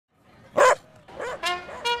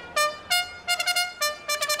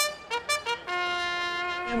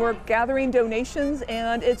we're gathering donations,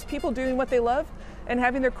 and it's people doing what they love and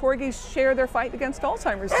having their corgis share their fight against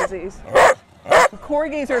Alzheimer's disease.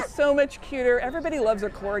 Corgis are so much cuter. Everybody loves a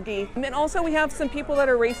corgi. And also we have some people that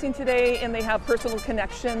are racing today and they have personal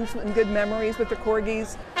connections and good memories with the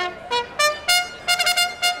corgis.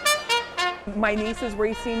 My niece is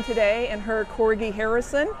racing today and her corgi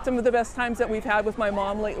Harrison. Some of the best times that we've had with my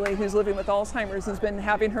mom lately, who's living with Alzheimer's, has been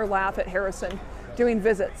having her laugh at Harrison, doing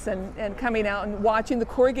visits and coming out and watching the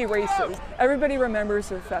corgi races. Everybody remembers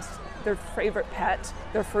their favorite pet,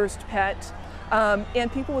 their first pet.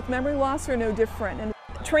 And people with memory loss are no different. And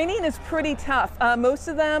training is pretty tough. Most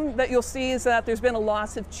of them that you'll see is that there's been a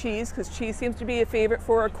loss of cheese, because cheese seems to be a favorite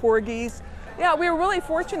for our corgis. Yeah, we were really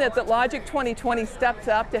fortunate that Logic 2020 stepped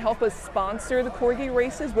up to help us sponsor the corgi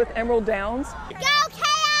races with Emerald Downs. Go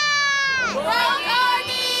Chaos! Go Corgi!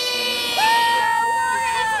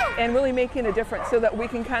 And really making a difference so that we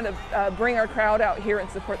can kind of bring our crowd out here and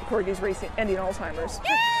support the corgis racing, ending Alzheimer's.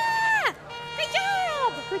 Yeah! Good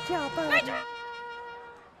job! Good job, bud. Good job!